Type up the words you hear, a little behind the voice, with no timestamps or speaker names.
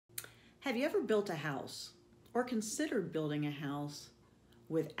Have you ever built a house or considered building a house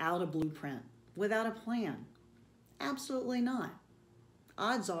without a blueprint, without a plan? Absolutely not.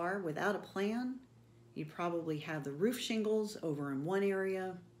 Odds are, without a plan, you'd probably have the roof shingles over in one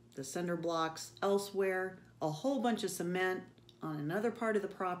area, the cinder blocks elsewhere, a whole bunch of cement on another part of the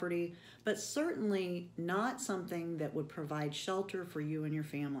property, but certainly not something that would provide shelter for you and your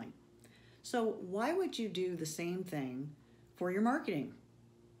family. So why would you do the same thing for your marketing?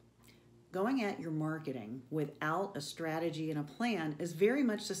 Going at your marketing without a strategy and a plan is very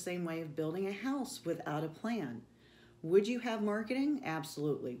much the same way of building a house without a plan. Would you have marketing?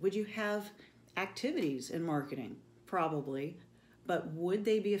 Absolutely. Would you have activities in marketing? Probably. But would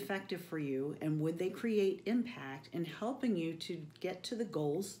they be effective for you, and would they create impact in helping you to get to the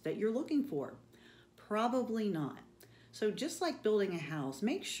goals that you're looking for? Probably not. So just like building a house,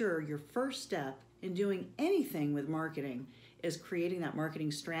 make sure your first step in doing anything with marketing is creating that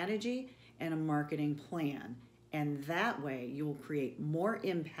marketing strategy and a marketing plan. And that way you will create more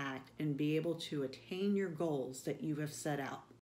impact and be able to attain your goals that you have set out.